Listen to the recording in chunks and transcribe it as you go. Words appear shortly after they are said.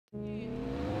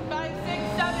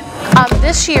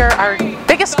this year, our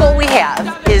biggest goal we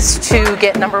have is to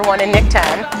get #1 in NIC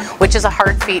 10, which is a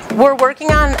hard feat. We're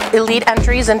working on elite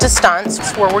entries into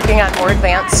stunts. We're working on more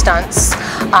advanced stunts.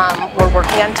 We're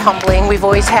working on tumbling. We've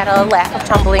always had a lack of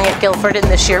tumbling at Guilford, and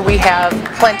this year we have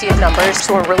plenty of numbers,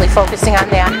 so we're really focusing on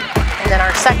that. And then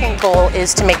our second goal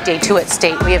is to make day 2 at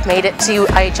state. We have made it to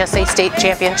IHSA state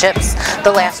championships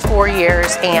the last 4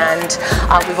 years, and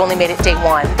we've only made it day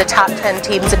 1. The top 10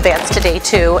 teams advance to day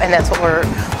 2, and that's what we're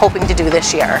hoping to do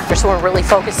this year. So we're really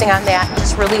focusing on that,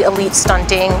 just really elite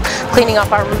stunting, cleaning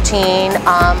up our routine,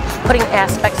 putting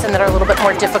aspects in that are a little bit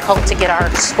more difficult to get our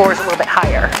scores a little bit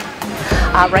higher.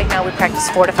 Right now we practice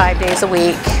 4 to 5 days a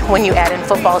week. When you add in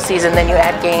football season, then you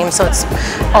add games, so it's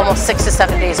almost 6 to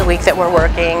 7 days a week that we're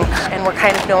working, and we're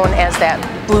kind of known as that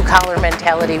blue-collar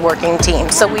mentality working team.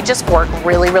 So we just work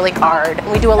really, really hard.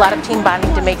 We do a lot of team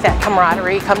bonding to make that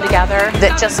camaraderie come together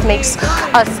that just makes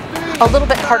us a little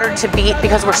bit harder to beat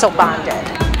because we're so bonded.